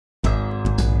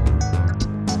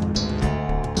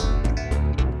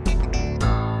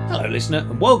listener,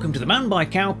 and welcome to the Man by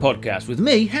Cow podcast with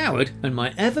me, Howard, and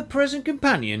my ever-present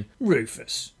companion,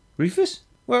 Rufus. Rufus?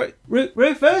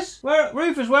 Rufus,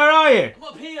 where are you? I'm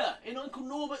up here, in Uncle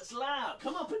Norbert's lab.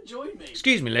 Come up and join me.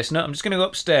 Excuse me, listener, I'm just going to go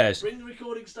upstairs. Bring the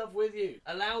recording stuff with you.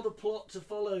 Allow the plot to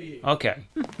follow you. Okay.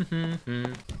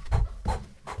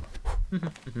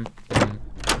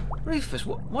 Rufus,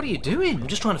 what are you doing? I'm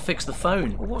just trying to fix the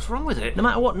phone. Well, what's wrong with it? No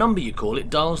matter what number you call, it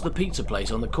dials the pizza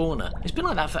place on the corner. It's been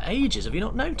like that for ages, have you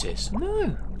not noticed?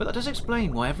 No, but that does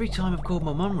explain why every time I've called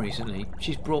my mum recently,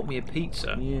 she's brought me a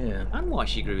pizza. Yeah. And why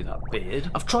she grew that beard.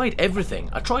 I've tried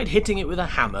everything. I tried hitting it with a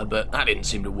hammer, but that didn't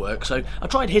seem to work, so I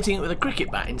tried hitting it with a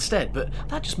cricket bat instead, but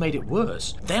that just made it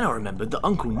worse. Then I remembered that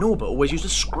Uncle Norbert always used a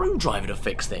screwdriver to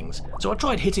fix things, so I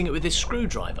tried hitting it with this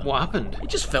screwdriver. What happened? It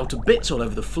just fell to bits all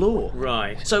over the floor.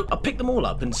 Right. So I picked them all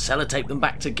up and sellotaped them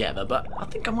back together, but I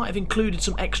think I might have included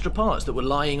some extra parts that were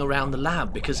lying around the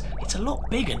lab because it's a lot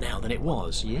bigger now than it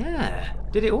was. Yeah.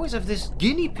 Did it always have this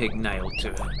guinea pig nail to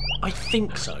it? I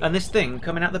think so. And this thing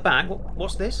coming out the back,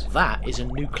 what's this? That is a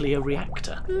nuclear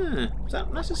reactor. Is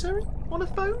that necessary on a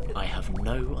phone? I have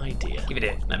no idea. Give it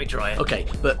here. Let me try it. Okay,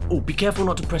 but be careful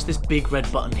not to press this big red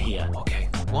button here. Okay.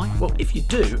 Why? Well, if you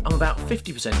do, I'm about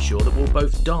 50% sure that we'll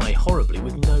both die horribly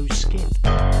with no skin.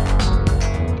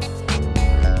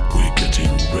 We're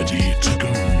getting ready to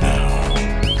go now.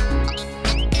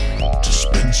 To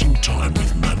spend some time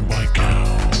with Man by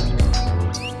Cow.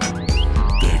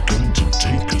 They're going to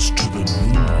take us to the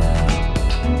moon.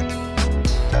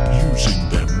 Using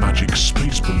their magic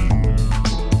space balloon.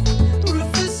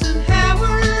 Rufus and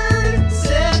Howard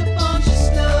said a bunch of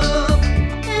stuff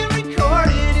and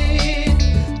recorded it.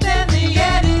 Then they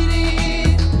edited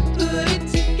it, put it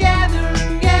together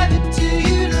and gave it to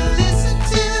you to listen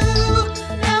to.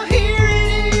 Now here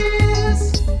it is.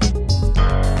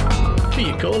 Who are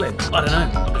you calling? I don't know.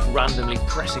 I'm just randomly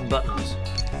pressing buttons.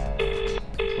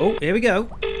 Oh, here we go.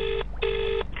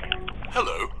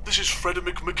 Hello, this is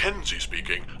Frederick Mackenzie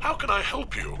speaking. How can I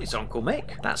help you? It's Uncle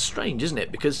Mick. That's strange, isn't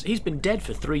it? Because he's been dead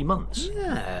for 3 months.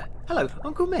 Yeah. Hello,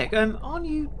 Uncle Mick. Aren't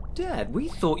you dead? We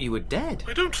thought you were dead.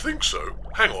 I don't think so.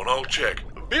 Hang on, I'll check.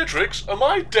 Beatrix, am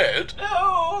I dead?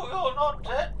 No, you're not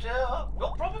dead, dear.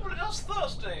 You're probably just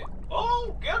thirsty.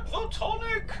 Oh, get the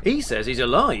tonic. He says he's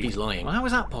alive. He's lying. Well, how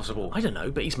is that possible? I don't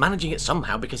know, but he's managing it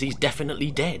somehow because he's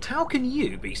definitely dead. How can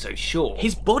you be so sure?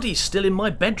 His body's still in my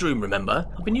bedroom, remember?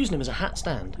 I've been using him as a hat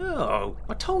stand. Oh,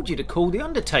 I told you to call the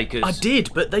undertakers. I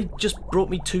did, but they just brought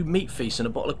me 2 meat feasts and a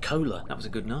bottle of cola. That was a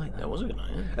good night. That was a good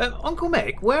night, yeah. Uncle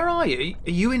Mick, where are you?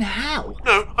 Are you in hell?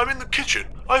 No, I'm in the kitchen.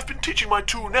 I've been teaching my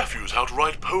 2 nephews how to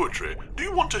write poetry. Do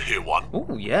you want to hear one?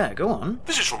 Oh, yeah, go on.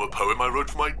 This is from a poem I wrote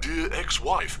for my dear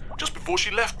ex-wife, just before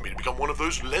she left me to become one of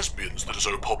those lesbians that are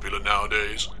so popular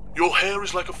nowadays. Your hair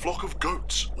is like a flock of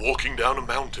goats, walking down a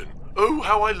mountain. Oh,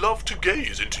 how I love to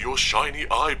gaze into your shiny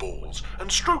eyeballs and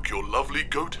stroke your lovely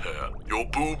goat hair. Your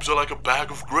boobs are like a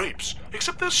bag of grapes,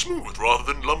 except they're smooth rather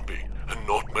than lumpy, and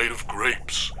not made of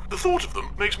grapes. The thought of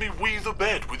them makes me wee the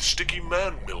bed with sticky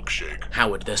man milkshake.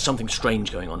 Howard, there's something strange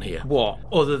going on here. What?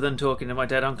 Other than talking to my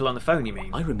dead uncle on the phone, you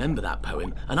mean? I remember that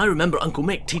poem, and I remember Uncle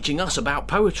Mick teaching us about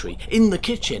poetry in the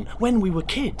kitchen when we were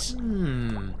kids.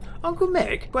 Uncle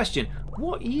Mick, question,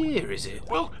 what year is it?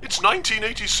 Well, it's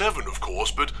 1987, of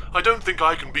course, but I don't think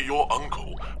I can be your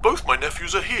uncle. Both my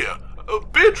nephews are here.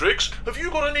 Beatrix, have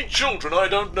you got any children I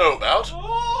don't know about?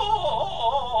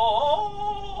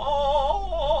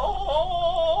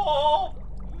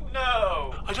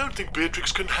 No. I don't think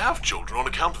Beatrix can have children on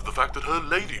account of the fact that her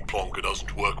lady plonker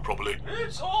doesn't work properly.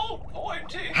 It's all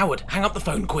pointy. Howard, hang up the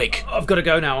phone quick. I've got to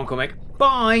go now, Uncle Mick.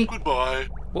 Bye. Goodbye.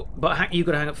 But you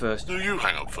got to hang up first. No, you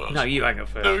hang up first. No, you hang up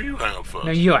first. No, you hang up first.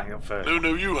 No, you hang up first. No,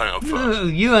 you hang up first. No,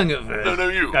 you hang up first. No,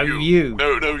 you. No, you. No, you.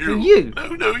 No, you.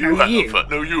 No, you No, hang you. up first.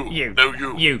 No, you. You. No,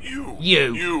 you.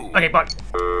 You. You. Okay, bye.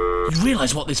 You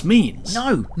realise what this means?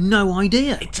 No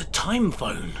idea. It's a time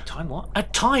phone. Time what? A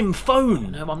time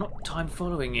phone. No, I'm not time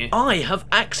following you. I have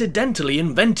accidentally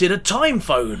invented a time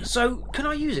phone. So, can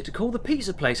I use it to call the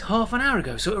pizza place half an hour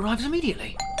ago so it arrives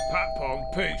immediately? Pat Pong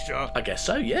Pizza. I guess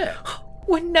so, yeah.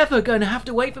 We're never going to have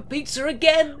to wait for pizza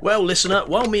again. Well, listener,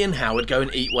 while me and Howard go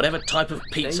and eat whatever type of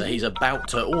pizza he's about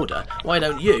to order, why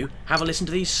don't you have a listen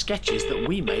to these sketches that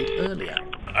we made earlier?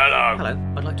 Hello,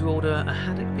 I'd like to order a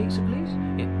haddock pizza, please.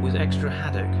 It was extra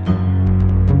haddock.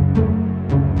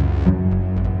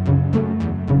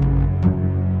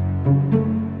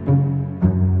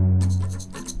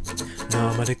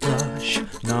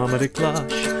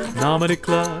 Nomady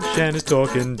Clash, and his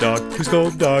talking dog, who's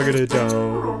called Doggity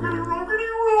Dog.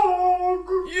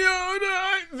 You're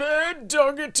right there,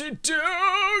 Doggity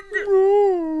Dog.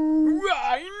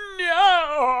 Right now.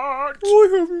 I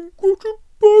haven't got a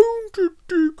bone to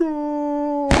dig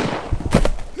up.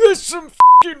 There's some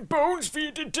f***ing bones for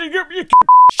you to dig up, you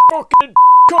fucking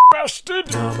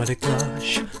bastard. Nomadic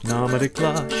Clash, Nomadic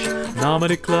Clash,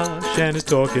 Nomadic Clash, and his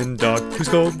talking dog, who's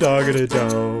called Doggity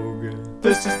Dog.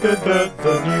 This is the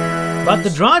news. But the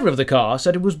driver of the car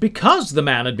said it was because the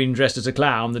man had been dressed as a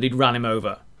clown that he'd run him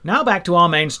over. Now back to our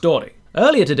main story.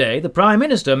 Earlier today, the Prime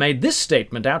Minister made this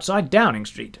statement outside Downing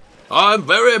Street. I'm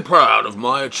very proud of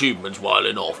my achievements while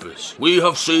in office. We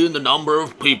have seen the number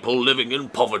of people living in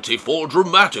poverty fall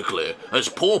dramatically, as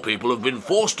poor people have been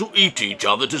forced to eat each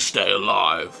other to stay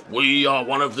alive. We are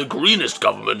one of the greenest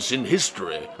governments in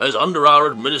history, as under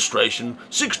our administration,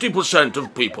 60%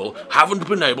 of people haven't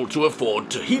been able to afford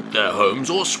to heat their homes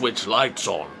or switch lights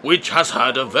on, which has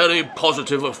had a very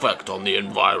positive effect on the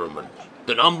environment.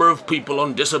 The number of people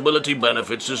on disability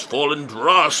benefits has fallen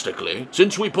drastically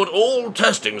since we put all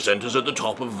testing centres at the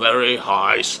top of very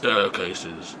high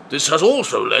staircases. This has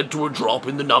also led to a drop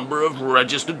in the number of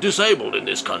registered disabled in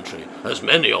this country, as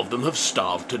many of them have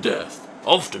starved to death,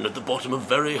 often at the bottom of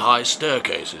very high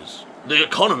staircases. The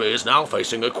economy is now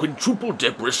facing a quintuple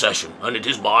dip recession, and it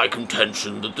is my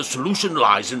contention that the solution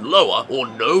lies in lower or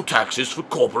no taxes for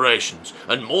corporations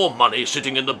and more money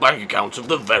sitting in the bank accounts of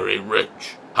the very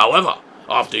rich. However,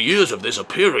 after years of this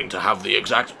appearing to have the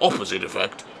exact opposite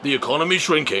effect, the economy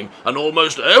shrinking and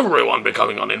almost everyone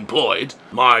becoming unemployed,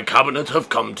 my cabinet have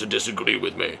come to disagree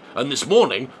with me, and this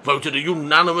morning voted a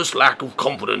unanimous lack of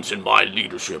confidence in my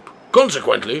leadership.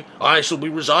 Consequently, I shall be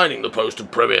resigning the post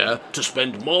of Premier to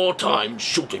spend more time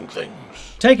shooting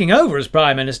things. Taking over as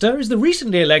Prime Minister is the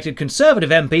recently elected Conservative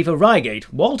MP for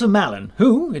Reigate, Walter Mallon,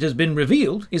 who, it has been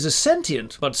revealed, is a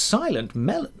sentient but silent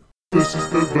melon. This is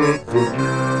the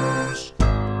news.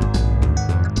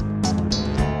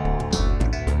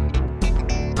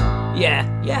 Yeah,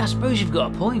 I suppose you've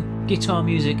got a point. Guitar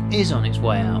music is on its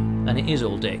way out, and it is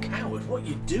all dick. Howard, what are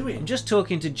you doing? I'm just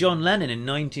talking to John Lennon in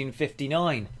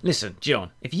 1959. Listen,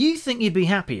 John, if you think you'd be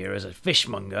happier as a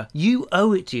fishmonger, you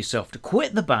owe it to yourself to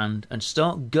quit the band and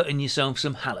start gutting yourself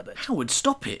some halibut. Howard,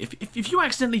 stop it. If you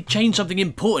accidentally change something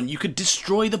important, you could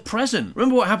destroy the present.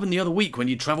 Remember what happened the other week when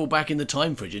you travelled back in the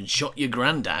time fridge and shot your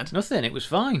granddad? Nothing, it was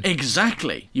fine.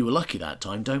 Exactly. You were lucky that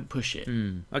time, don't push it.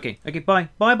 Okay, bye.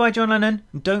 Bye, John Lennon.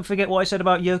 And don't forget what I said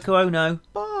about Yoko Ono.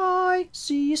 Bye.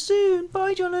 See you soon.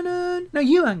 Bye, John Lennon. No,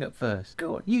 you hang up first.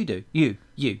 Go on, you do. You.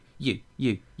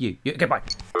 Okay, bye.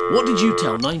 What did you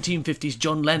tell 1950s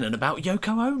John Lennon about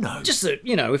Yoko Ono? Just that,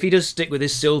 if he does stick with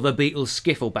his Silver Beatles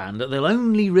skiffle band, that they'll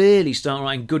only really start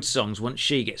writing good songs once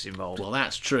she gets involved. Well,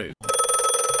 that's true.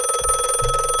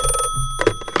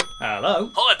 Hello?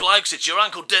 Hi blokes, it's your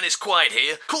Uncle Dennis Quaid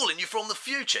here, calling you from the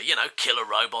future. Killer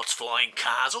robots, flying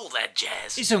cars, all that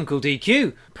jazz. It's Uncle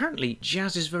DQ. Apparently,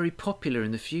 jazz is very popular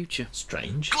in the future.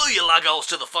 Strange. Glue your lug holes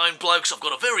to the phone, blokes. I've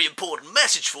got a very important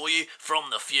message for you from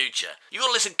the future. You've got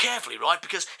to listen carefully, right?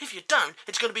 Because if you don't,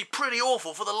 it's going to be pretty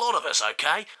awful for the lot of us,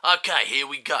 okay? Okay, here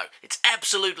we go. It's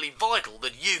absolutely vital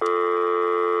that you...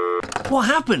 What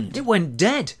happened? It went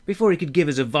dead before he could give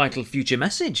us a vital future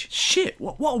message. Shit,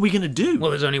 what are we going to do?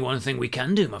 Well, there's only one thing we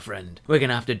can do, my friend. We're going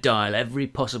to have to dial every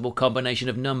possible combination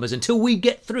of numbers until we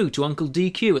get through to Uncle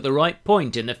DQ at the right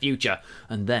point in the future,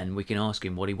 and then we can ask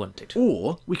him what he wanted.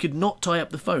 Or we could not tie up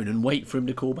the phone and wait for him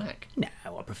to call back. No,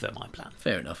 I prefer my plan.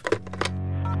 Fair enough.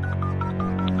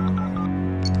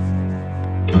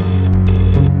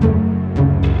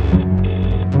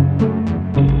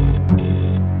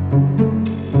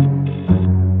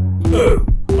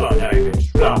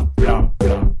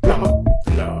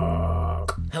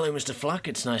 Hello, Mr. Fluck.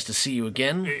 It's nice to see you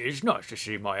again. It's nice to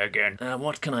see my again.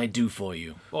 What can I do for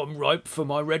you? I'm ripe for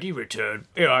my ready return.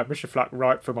 Yeah, Mr. Fluck,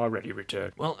 ripe for my ready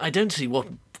return. Well, I don't see what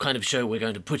kind of show we're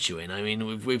going to put you in. I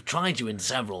mean, we've tried you in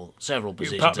several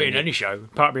positions. You put me in any show.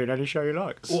 Put me in any show you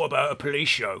like. What about a police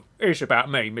show? It's about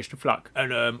me, Mr. Fluck,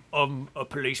 and I'm a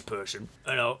police person,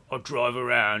 and I'll drive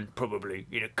around probably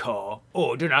in a car.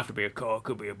 Or it doesn't have to be a car; it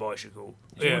could be a bicycle.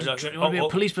 You want to be a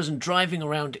police person driving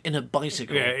around in a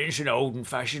bicycle? Yeah, it's an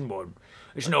old-fashioned one.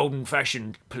 It's an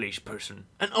old-fashioned police person.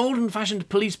 An old-fashioned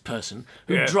police person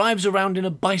who drives around in a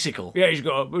bicycle? Yeah, he's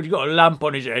got a lamp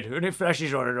on his head, and it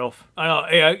flashes on and off.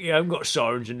 And he hasn't got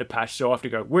sirens in the past, so I have to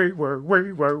go, wee,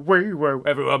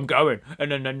 everywhere I'm going,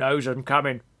 and then they knows I'm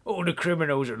coming. All the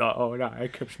criminals are like, oh no, here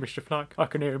comes Mr. Fluck. I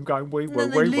can hear him going, wee, and then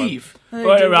they leave.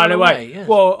 Well, they run away. Yes.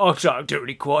 Well, I'll start to do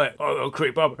really quiet. I'll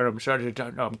creep up, and I'm starting to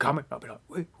don't know I'm coming. I'll be like,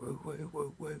 wee, and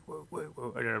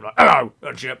then I'm like, hello,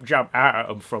 and jump out at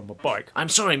them from my bike. I'm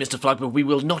sorry, Mr. Fluck, but we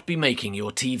will not be making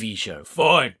your TV show.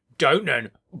 Fine, don't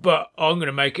then. But I'm going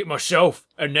to make it myself,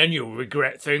 and then you'll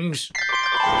regret things.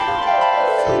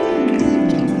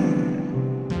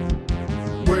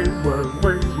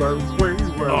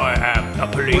 I am a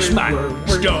policeman.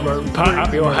 Stop, put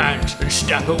up your hands and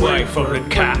step away from the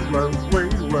cat.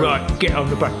 Right, get on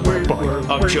the back of my bike.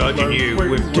 I'm charging you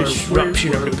with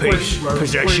disruption of the peace,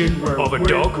 possession of a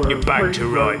dog, you're bang to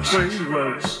rights.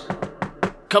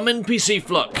 Come in, PC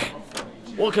Fluck.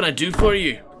 What can I do for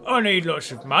you? I need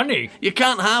lots of money. You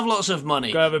can't have lots of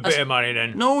money. Go have a bit of money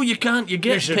then. No, you can't. You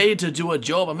get Listen, paid to do a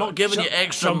job. I'm not giving you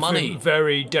extra money. Something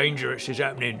very dangerous is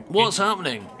happening. What's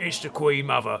happening? It's the Queen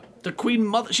Mother. The Queen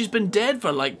Mother, she's been dead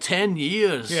for like 10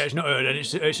 years. Yeah, it's not her then,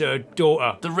 it's her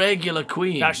daughter. The regular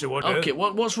Queen. That's the one. Okay,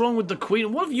 what's wrong with the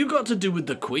Queen? What have you got to do with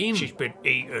the Queen? She's been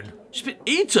eaten. She's been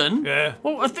eaten? Yeah.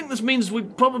 Well, I think this means we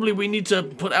need to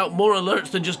put out more alerts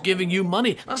than just giving you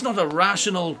money. That's not a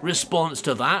rational response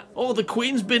to that. Oh, the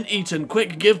Queen's been eaten.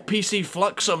 Quick, give PC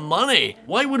Flux some money.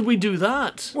 Why would we do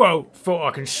that? Well, thought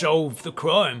I can solve the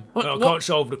crime. What- I what- can't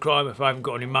solve the crime if I haven't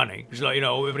got any money. It's like,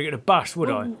 I wouldn't get a bus, would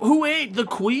I? Who ate the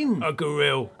Queen? A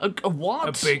gorilla. A what?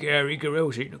 A big hairy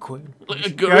gorilla's eating the Queen. Like a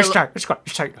Yeah, gorilla? it's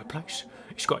taking her place.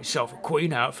 It's got itself a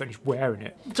Queen outfit and he's wearing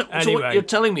it. So Anyway, what you're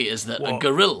telling me is that a What?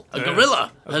 gorilla A has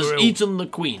gorilla. eaten the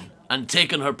Queen and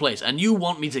taken her place, and you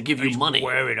want me to give you he's money.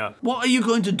 wearing her. What are you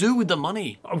going to do with the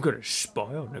money? I'm going to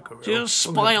spy on the gorilla. So you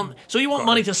spy on. So you want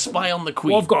money to spy on the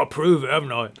Queen? Well, I've got to prove it,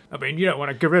 haven't I? I mean, you don't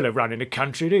want a gorilla running the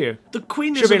country, do you? The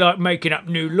Queen Should is be like making up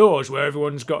new laws where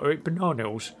everyone's got to eat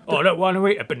bananas. I don't want to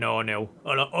eat a banana.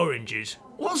 I like oranges.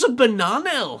 What's a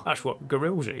banana? That's what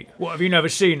gorillas eat. What, have you never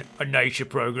seen a nature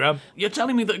programme? You're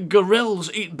telling me that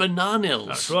gorillas eat bananas?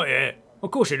 That's right, yeah. Of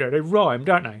course they do, they rhyme,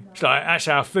 don't they? It's like, that's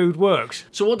how food works.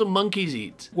 So what do monkeys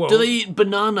eat? Well- do they eat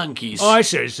bananunkies? I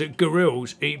says that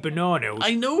gorillas eat bananas.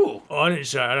 I know. I didn't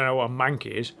say, I don't know what a monkey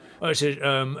is. I said,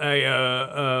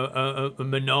 a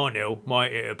banana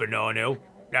might eat a banana.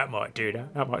 That might do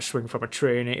that. That might swing from a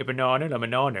tree and eat a banana. A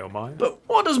banana might. But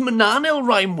what does banana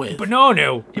rhyme with?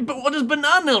 Banana! Yeah, but what does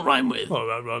banana rhyme with? Well,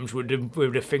 that rhymes with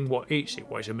the thing what eats it.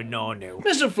 What's a banana?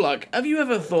 Mr. Fluck, have you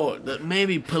ever thought that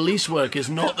maybe police work is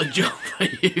not the job for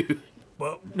you?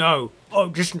 Well, no.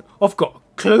 I've got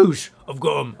clues. I've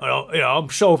got them. And I'm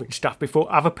solving stuff before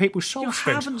other people solve You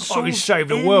things. haven't I can solved save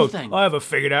the world. anything. I haven't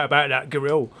figured out about that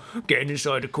gorilla getting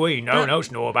inside the Queen. No one else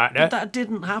know about But that. that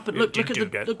didn't happen. It Look did at do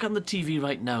the that. look on the TV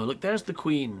right now. Look, there's the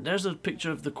Queen. There's a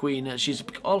picture of the Queen. She's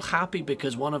all happy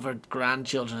because one of her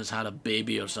grandchildren has had a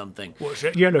baby or something. What's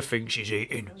that yellow thing she's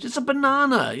eating? It's a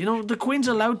banana. You know, the Queen's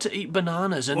allowed to eat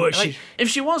bananas, and Well, like, if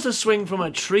she wants to swing from a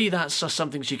tree, that's just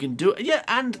something she can do. Yeah,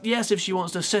 and yes, if she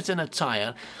wants to sit in a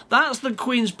tire, that's the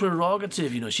Queen's prerogative.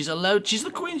 You know, she's allowed. She's the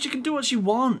Queen. She can do what she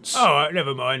wants. All right,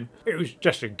 never mind. It was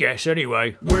just a guess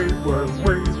anyway.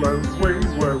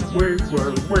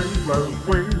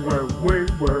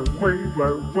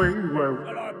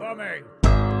 Hello, Bummy.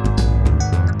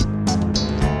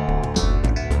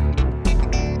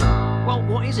 Well,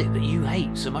 what is it that you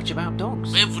hate so much about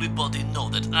dogs? Everybody know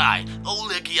that I,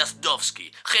 Oleg Yazdovsky,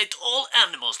 hate all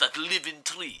animals that live in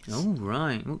trees. Oh,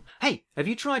 right. Well, hey, have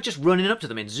you tried just running up to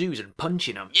them in zoos and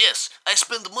punching them? Yes, I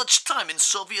spend much time in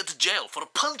Soviet jail for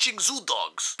punching zoo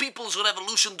dogs. People's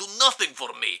revolution do nothing for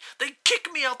me. They kick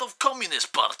me out of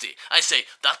Communist Party. I say,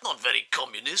 that's not very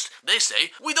communist. They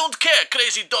say, we don't care,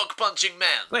 crazy dog punching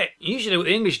man. Wait, usually what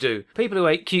the English do. People who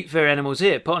hate cute fur animals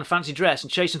here put on a fancy dress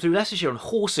and chase them through Leicestershire on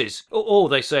horses. Or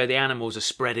they say the animals are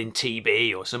spreading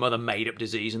TB or some other made-up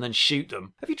disease and then shoot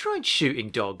them. Have you tried shooting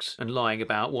dogs and lying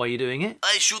about why you're doing it?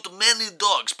 I shoot many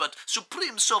dogs, but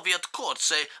Supreme Soviet Court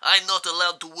say I'm not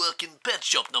allowed to work in pet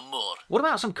shop no more. What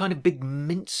about some kind of big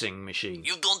mincing machine?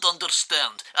 You don't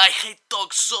understand. I hate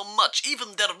dogs so much, even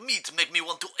their meat make me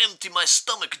want to empty my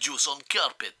stomach juice on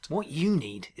carpet. What you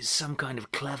need is some kind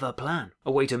of clever plan.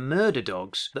 A way to murder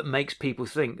dogs that makes people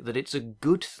think that it's a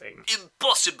good thing.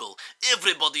 Impossible.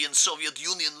 Everybody in Soviet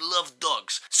Union love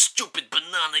dogs. Stupid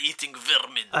banana-eating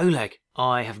vermin. Oleg,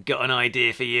 I have got an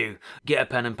idea for you. Get a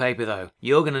pen and paper though.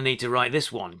 You're going to need to write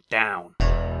this one down.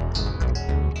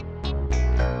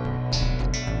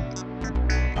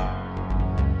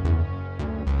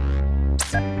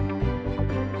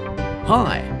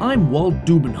 Hi, I'm Walt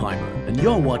Dubenheimer, and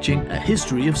you're watching A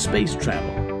History of Space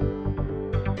Travel.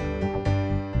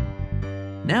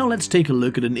 Now let's take a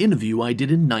look at an interview I did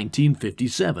in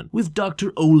 1957 with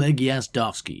Dr. Oleg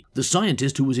Yazdovsky, the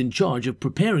scientist who was in charge of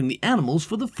preparing the animals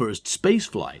for the first space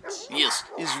flights. Yes,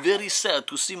 it's very sad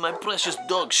to see my precious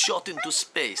dogs shot into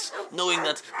space, knowing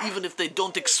that even if they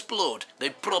don't explode,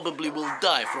 they probably will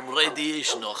die from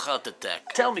radiation or heart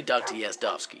attack. Tell me, Dr.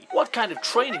 Yazdovsky, what kind of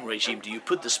training regime do you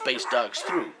put the space dogs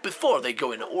through before they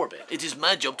go into orbit? It is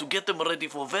my job to get them ready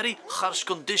for very harsh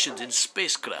conditions in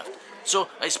spacecraft. so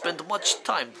I spent much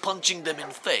time punching them in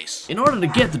face. In order to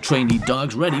get the trainee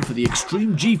dogs ready for the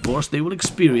extreme G-force they will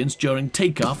experience during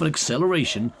takeoff and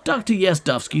acceleration, Dr.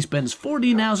 Yazdowski spends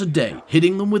 14 hours a day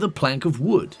hitting them with a plank of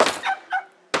wood.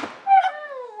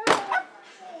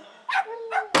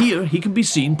 Here, he can be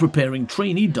seen preparing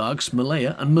trainee dogs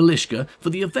Malaya and Malishka for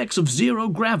the effects of zero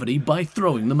gravity by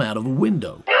throwing them out of a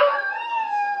window.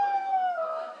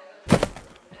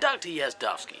 Dr.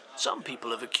 Yazdowski, some people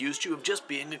have accused you of just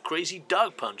being a crazy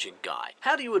dog-punching guy.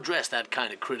 How do you address that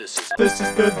kind of criticism? This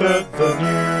is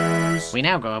the news. We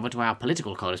now go over to our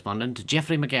political correspondent,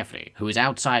 Geoffrey McGeffrey, who is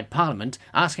outside Parliament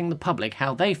asking the public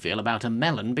how they feel about a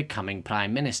melon becoming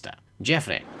Prime Minister.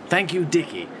 Geoffrey. Thank you,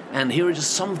 Dickie. And here are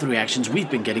just some of the reactions we've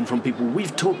been getting from people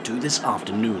we've talked to this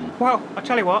afternoon. Well, I'll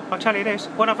tell you this.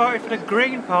 When I voted for the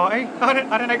Green Party, I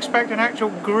didn't expect an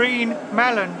actual green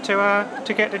melon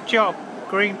to get the job.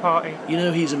 Green Party. You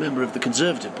know he's a member of the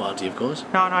Conservative Party, of course.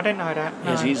 No, I didn't know that.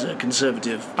 No. Yes, he's a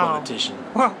Conservative politician.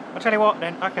 Well, I'll tell you what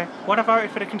then. Okay, when I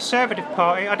voted for the Conservative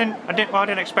Party, I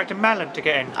didn't expect a melon to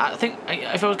get in. I think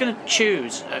if I was going to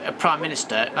choose a Prime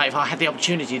Minister, like if I had the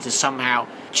opportunity to somehow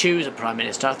choose a Prime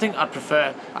Minister, I think I'd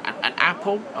prefer an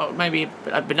apple or maybe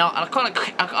a banana.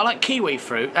 I like kiwi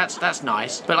fruit, that's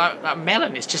nice. But like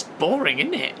melon is just boring,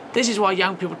 isn't it? This is why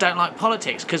young people don't like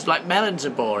politics, because like melons are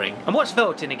boring. And what's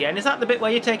voting again? Is that the bit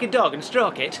where you take a dog and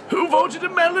stroke it? Who voted a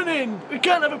melon in? We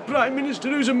can't have a Prime Minister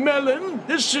who's a melon.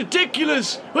 That's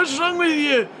ridiculous. What's wrong with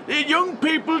you? The young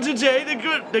people today,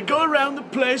 they go around the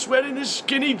place wearing their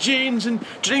skinny jeans and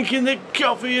drinking their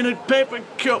coffee in a paper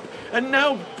cup, and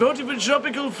now voting for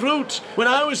tropical fruit. When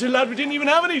I was a lad, we didn't even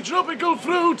have any tropical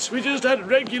fruit. We just had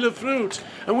regular fruit,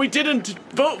 and we didn't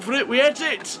vote for it, we ate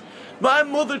it. My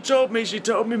mother told me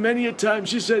many a time,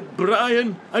 she said,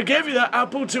 Brian, I gave you that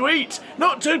apple to eat,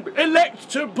 not to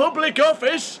elect to public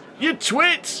office, you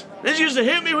twit. They used to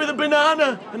hit me with a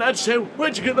banana, and I'd say,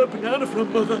 where'd you get that banana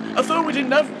from, Mother? I thought we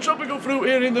didn't have tropical fruit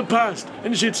here in the past.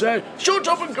 And she'd say, shut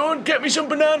up and go and get me some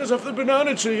bananas off the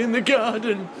banana tree in the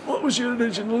garden. What was your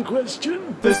original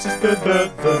question? This is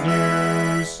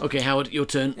the news. Okay, Howard, your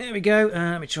turn. There we go.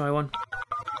 Let me try one.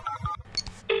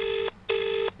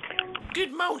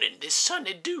 Good morning, this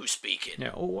Sonny Doo speaking.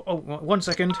 Yeah. Oh, 1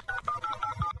 second.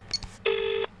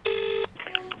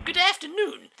 Good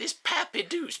afternoon, this Pappy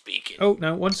Doo speaking. Oh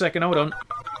no, 1 second. Hold on.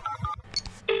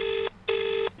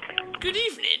 Good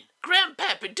evening,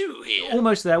 Grandpappy Doo here.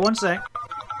 Almost there. 1 sec.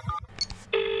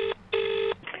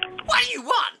 What do you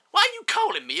want? Why are you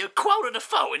calling me at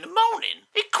 3:45 in the morning?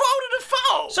 It's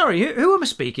 3:45. Sorry, who am I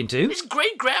speaking to? It's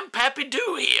Great Grandpappy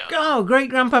Doo here. Oh,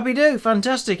 great Grandpappy Doo.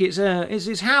 Fantastic. It's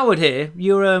Howard here.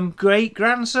 Your great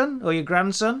grandson or your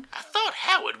grandson? I thought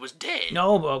Howard was dead.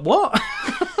 No, but what?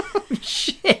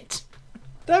 Shit.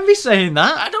 Don't be saying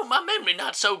that. I don't, my memory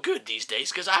not so good these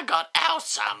days because I got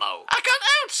Alzheimer.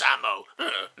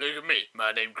 Look at me.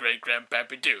 My name Great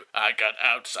Grandpappy Doo. I got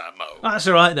Alzheimer. That's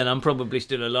all right then. I'm probably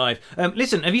still alive.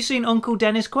 Listen, have you seen Uncle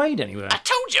Dennis Quaid anywhere? I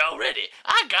told you already.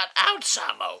 I got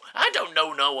Alzheimer. I don't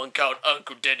know no one called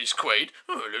Uncle Dennis Quaid.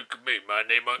 Oh, look at me. My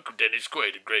name Uncle Dennis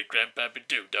Quaid and Great Grandpappy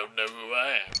Doo. Don't know who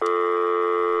I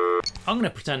am. I'm going to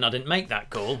pretend I didn't make that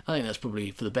call. I think that's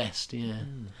probably for the best, yeah.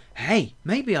 Hey,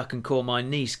 maybe I can call my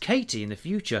niece Katie in the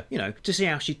future, to see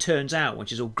how she turns out when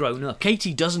she's all grown up.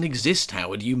 Katie doesn't exist,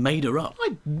 Howard. You made her up.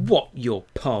 What, your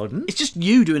pardon? It's just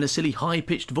you doing a silly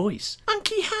high-pitched voice.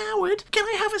 Unky Howard, can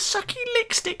I have a sucky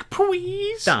lickstick,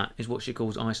 please? That is what she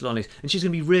calls ice lollies, and she's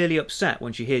going to be really upset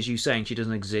when she hears you saying she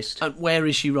doesn't exist. And where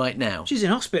is she right now? She's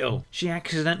in hospital. She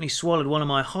accidentally swallowed one of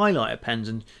my highlighter pens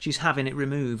and she's having it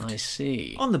removed. I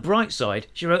see. On the bright side,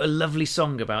 she wrote a lovely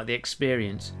song about the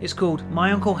experience. It's called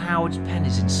My Uncle Howard's Pen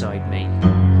is Inside Me.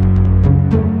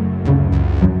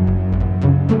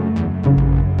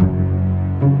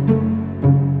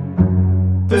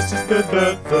 This is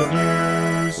the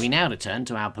news. We now return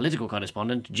to our political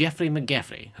correspondent, Geoffrey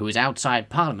McGeffrey, who is outside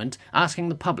Parliament asking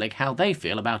the public how they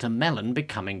feel about a melon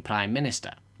becoming Prime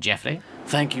Minister. Geoffrey?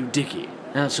 Thank you, Dickie.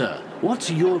 Now, sir, what's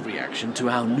your reaction to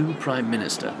our new Prime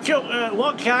Minister? So,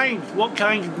 what kind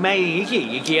of melon is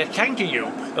he? Is he a kangaroo?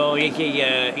 Or is he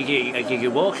a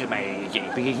watermelon? Is he?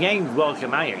 Because his name's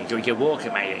watermelon, so he's a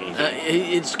watermelon.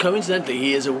 It's coincidentally,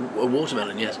 he is a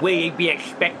watermelon, yes. Will he be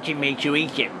expecting me to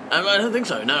eat him? I don't think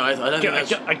so, no. I don't think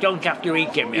that's... I don't have to eat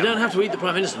him. You don't have to eat the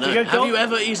Prime Minister, no. Have you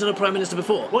ever eaten a Prime Minister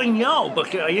before? Well, no, but,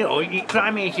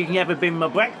 Prime Minister's never been my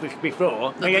breakfast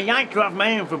before. And I like to have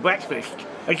melon for breakfast.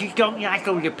 I just don't like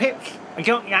all the pips. I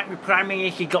don't like the Prime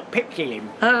Minister got pips in him.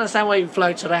 I don't understand why he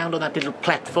floats around on that little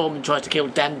platform and tries to kill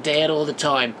Dan Dare all the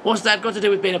time. What's that got to do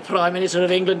with being a Prime Minister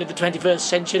of England in the 21st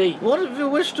century? What if you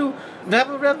wish to have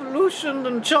a revolution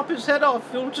and chop his head off?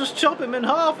 You'll just chop him in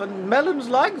half, and melons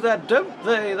like that, don't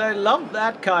they? They love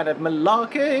that kind of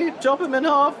malarkey. Chop him in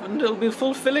half, and he'll be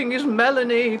fulfilling his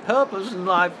melony purpose in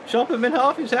life. Chop him in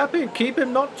half, he's happy. Keep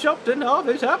him not chopped in half,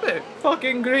 he's happy.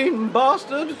 Fucking green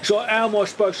bastard. So how am I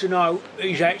supposed to know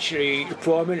he's actually the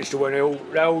Prime Minister when they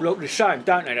all look the same,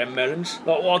 don't they, them melons?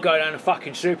 Like, I go down the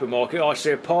fucking supermarket, I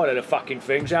see a pile of the fucking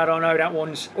things. How do I know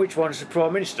which one's the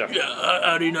Prime Minister? Yeah,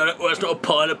 how do you know that? Well, it's not a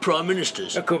pile of Prime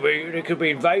Ministers. They could be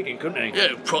invading, couldn't they?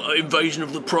 Yeah, invasion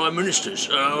of the Prime Ministers.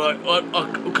 Can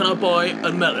I buy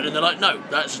a melon? And they're like, no,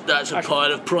 that's a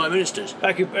pile of Prime Ministers.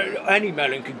 Any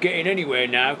melon could get in anywhere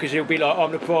now, because he'll be like,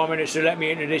 I'm the Prime Minister, let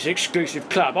me into this exclusive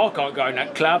club. I can't go in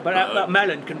that club, but that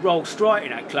melon can roll straight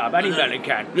in that club. Any melon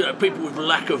can. You know, people with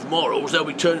lack of morals, they'll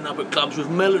be turning up at clubs with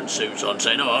melon suits on,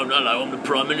 saying, oh, hello, I'm the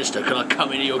Prime Minister, can I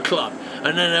come into your club?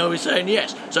 And then they'll be saying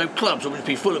yes. So clubs will just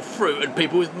be full of fruit and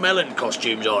people with melon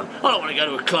costumes on. I don't want to go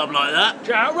to a club like that. It's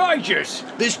outrageous.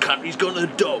 This country's gone to the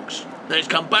dogs. Then it's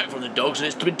come back from the dogs and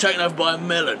it's been taken over by a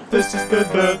melon. This is the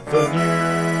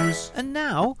news. And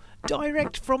now,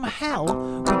 direct from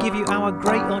hell, we give you our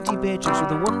great Auntie Beatrice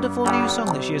with a wonderful new song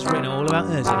that she has written all about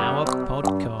us in our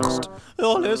podcast.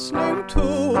 You're listening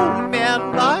to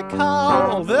Man Like Cow.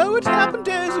 Although it happened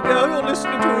days ago, you're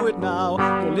listening to it now.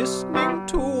 You're listening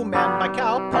to Man Like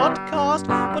Cow podcast.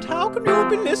 But how can you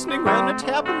be listening when it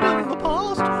happened in the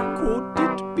past? Could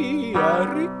it be a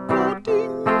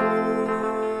recording?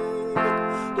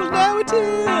 Well, no, it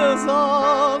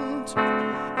isn't.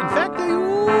 In fact, they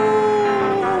used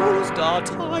a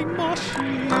time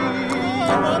machine.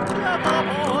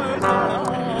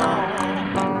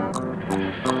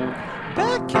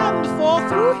 Back and forth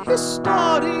through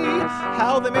history,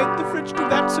 how they made the fridge do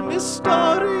that's a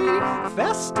mystery.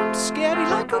 Fast and scary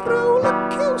like a roller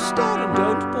coaster, and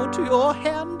don't put your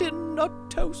hand in a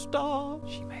toaster.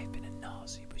 She may have been a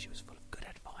Nazi, but she was full of good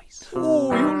advice.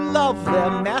 Oh, you love their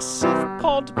massive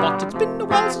pod, but it's been a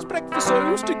while since breakfast, so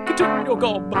you stick it in your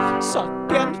gob.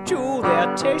 Suck and chew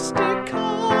their tasty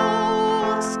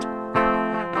cast,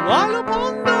 while you're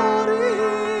pondering,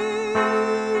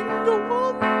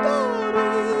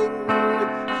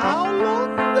 how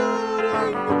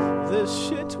wondering this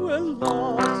shit will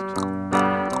last.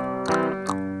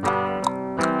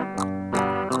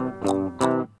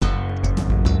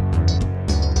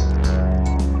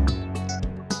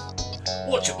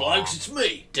 Watcha blokes, it's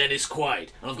me, Dennis Quaid,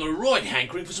 and I've got a right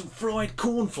hankering for some fried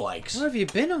cornflakes. Where have you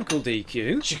been, Uncle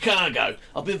DQ? Chicago.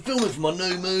 I've been filming for my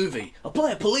new movie. I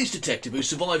play a police detective who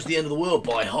survives the end of the world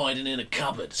by hiding in a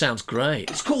cupboard. Sounds great.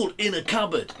 It's called In a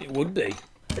Cupboard. It would be.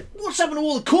 What's happened to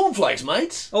all the cornflakes,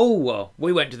 mates? Oh, well,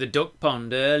 we went to the duck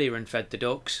pond earlier and fed the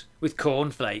ducks with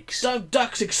cornflakes. Don't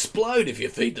ducks explode if you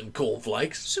feed them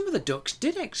cornflakes? Some of the ducks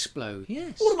did explode,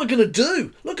 yes. What am I going to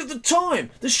do? Look at the time.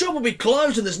 The shop will be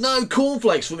closed and there's no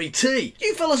cornflakes for me tea.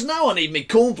 You fellas know I need me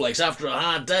cornflakes after a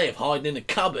hard day of hiding in a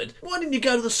cupboard. Why didn't you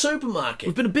go to the supermarket?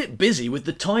 We've been a bit busy with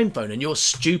the time phone and your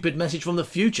stupid message from the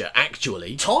future,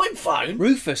 actually. Time phone?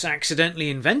 Rufus accidentally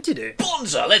invented it.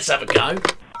 Bonza, let's have a go.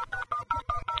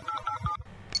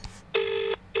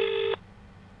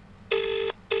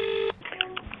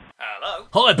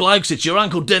 Hi blokes, it's your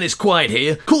Uncle Dennis Quaid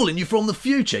here, calling you from the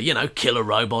future. You know, killer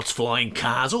robots, flying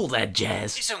cars, all that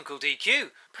jazz. It's Uncle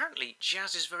DQ. Apparently,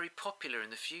 jazz is very popular in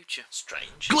the future.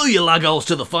 Strange. Glue your lug holes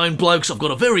to the phone, blokes. I've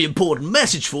got a very important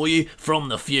message for you from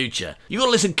the future. You've got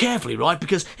to listen carefully, right?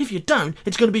 Because if you don't,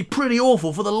 it's going to be pretty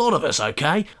awful for the lot of us,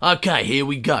 okay? Okay, here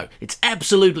we go. It's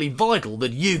absolutely vital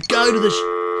that you go to the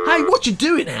Hey, what you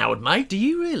doing, Howard, mate? Do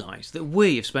you realise that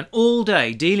we have spent all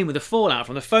day dealing with the fallout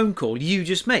from the phone call you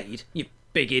just made? You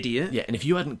big idiot. Yeah, and if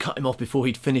you hadn't cut him off before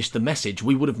he'd finished the message,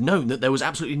 we would have known that there was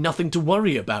absolutely nothing to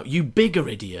worry about, you bigger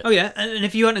idiot. Oh yeah, and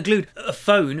if you hadn't glued a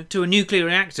phone to a nuclear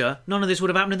reactor, none of this would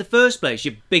have happened in the first place,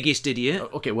 you biggest idiot.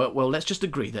 Okay, well, let's just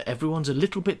agree that everyone's a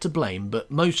little bit to blame, but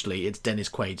mostly it's Dennis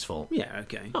Quaid's fault. Yeah,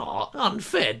 okay. Aw,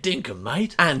 unfair dinkum,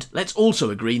 mate. And let's also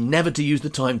agree never to use the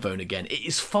time phone again. It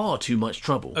is far too much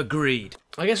trouble. Agreed.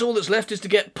 I guess all that's left is to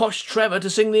get Posh Trevor to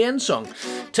sing the end song.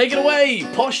 Take it away,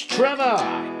 Posh Trevor!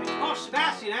 Posh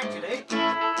Sebastian, actually.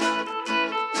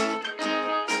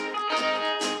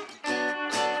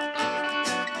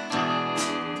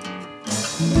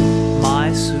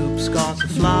 My soup's got a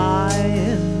fly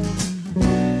in,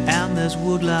 and there's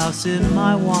woodlouse in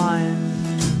my wine.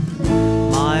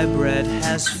 My bread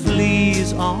has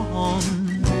fleas on,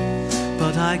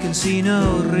 but I can see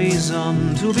no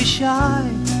reason to be shy.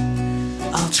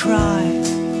 I'll try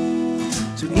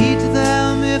to eat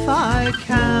them if I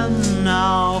can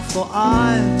now, for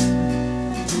I'm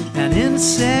an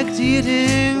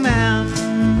insect-eating man.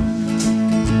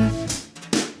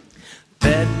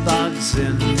 Bed bugs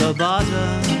in the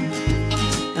butter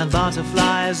and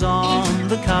butterflies on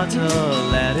the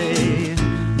cutlery.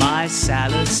 My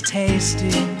salad's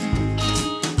tasty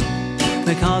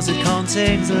because it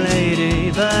contains a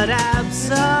lady, but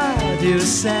absurd you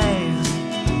say.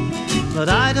 But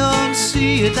I don't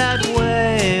see it that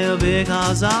way,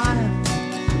 because I'm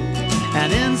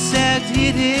an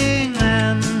insect-eating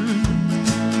man.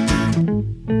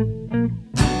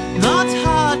 Not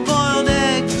hard-boiled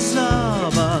eggs,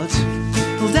 but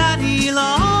daddy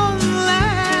long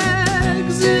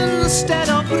legs. Instead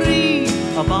of brie,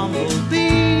 a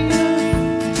bumblebee.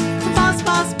 Buzz,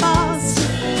 buzz, buzz.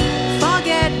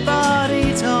 Forget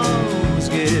burritos,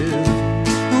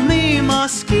 give me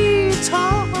mosquitoes.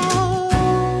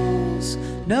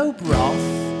 No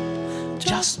broth,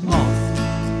 just moth.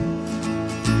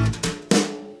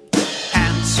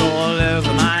 Ants all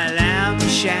over my lamb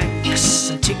shanks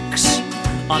and ticks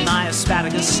on my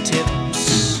asparagus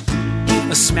tips.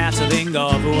 A smattering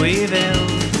of weevil.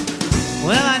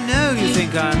 Well, I know you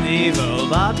think I'm evil,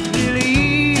 but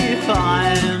believe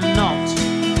I'm not.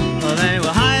 They were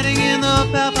hiding in the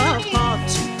pepper pot.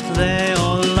 They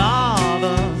all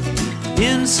lava,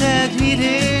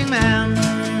 insect-eating man.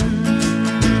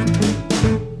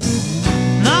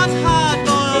 Not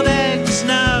hard-boiled eggs,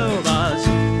 no, but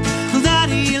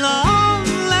daddy long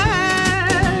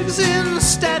legs.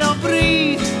 Instead of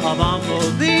brie, a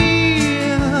bumblebee.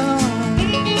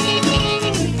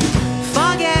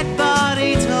 Forget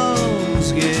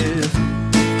burritos, give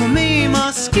me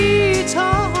mosquitoes.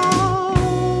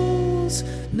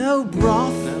 No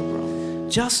broth,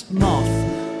 just moth.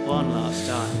 One last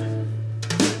time.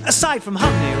 Aside from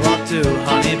honey, what do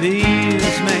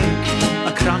honeybees make?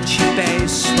 A crunchy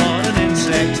base for an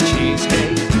insect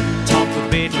cheesecake, topped with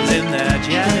beetles in their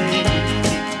jelly,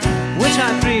 which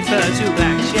I prefer to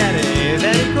black cherry.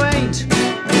 Very quaint,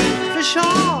 for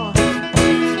sure.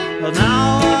 But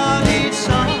now I'll eat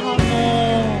some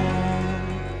more,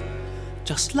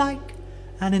 just like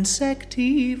an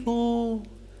insectivore,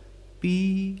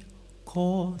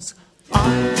 because I'm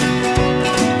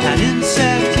an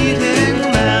insect-eating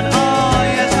man. Oh,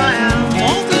 yes, I am.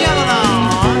 All together now.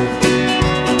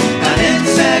 An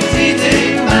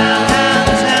insect-eating man.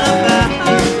 Hands and a bat.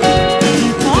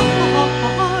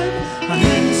 I'm an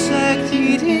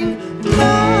insect-eating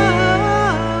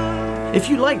man. If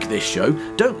you like this show,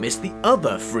 don't miss the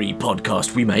other free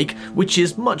podcast we make, which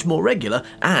is much more regular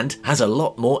and has a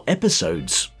lot more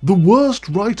episodes. The Worst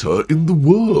Writer in the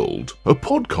World, a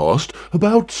podcast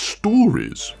about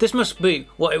stories. This must be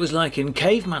what it was like in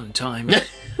caveman times.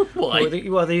 Why?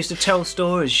 Well, they used to tell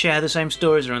stories, share the same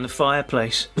stories around the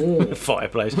fireplace.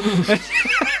 Fireplace.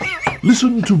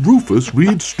 Listen to Rufus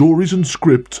read stories and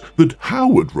scripts that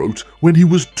Howard wrote when he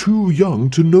was too young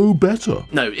to know better.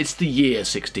 No, it's the year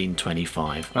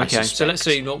 1625. I Okay, so suspect. let's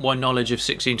see what my knowledge of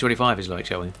 1625 is like,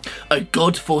 shall we? A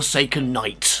godforsaken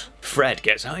night. Fred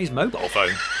gets out his mobile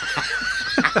phone.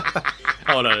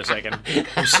 Hold on a second.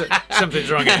 Something's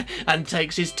wrong here. And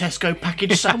takes his Tesco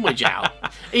package sandwich out.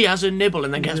 He has a nibble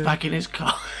and then gets back in his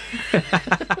car.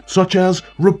 Such as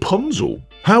Rapunzel,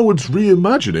 Howard's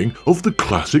reimagining of the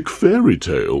classic fairy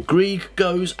tale. Grieg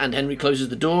goes and Henry closes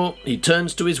the door. He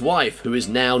turns to his wife, who is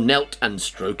now knelt and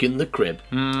stroking the crib.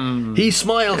 He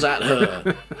smiles at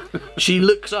her. She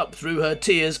looks up through her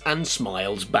tears and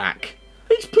smiles back.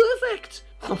 It's perfect.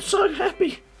 I'm so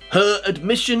happy. Her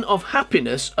admission of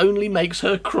happiness only makes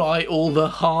her cry all the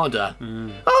harder.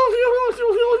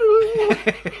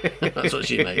 That's what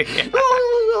she made.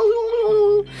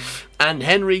 And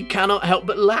Henry cannot help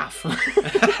but laugh.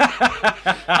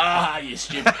 Ah, you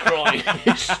stupid crying,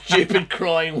 you stupid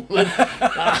crying woman.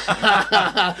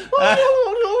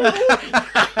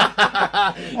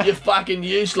 You're fucking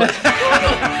useless.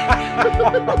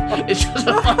 It's just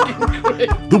a fucking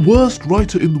crib. The Worst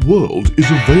Writer in the World is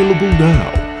available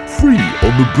now, free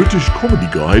on the British Comedy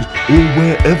Guide or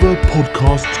wherever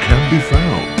podcasts can be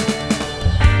found.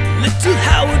 Little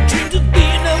Howard dreamed of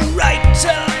being a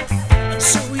writer, and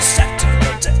so he sat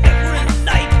down to every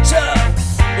nighter.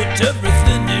 But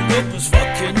everything he wrote was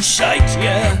fucking shite,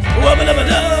 yeah.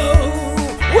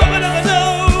 Wubba-dubba-doo,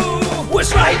 wubba-dubba-doo.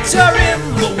 Worst writer in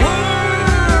the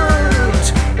world,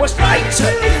 worst writer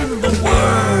in the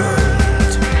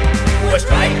world, worst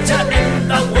writer in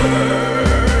the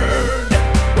world,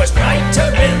 worst writer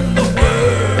in the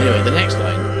world. Anyway, the next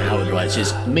line Howard writes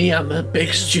is, "Me, I'm a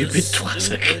big stupid twat."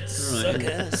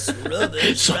 Suckers,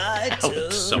 rubbish Sorry, writer.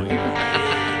 Howard, sorry.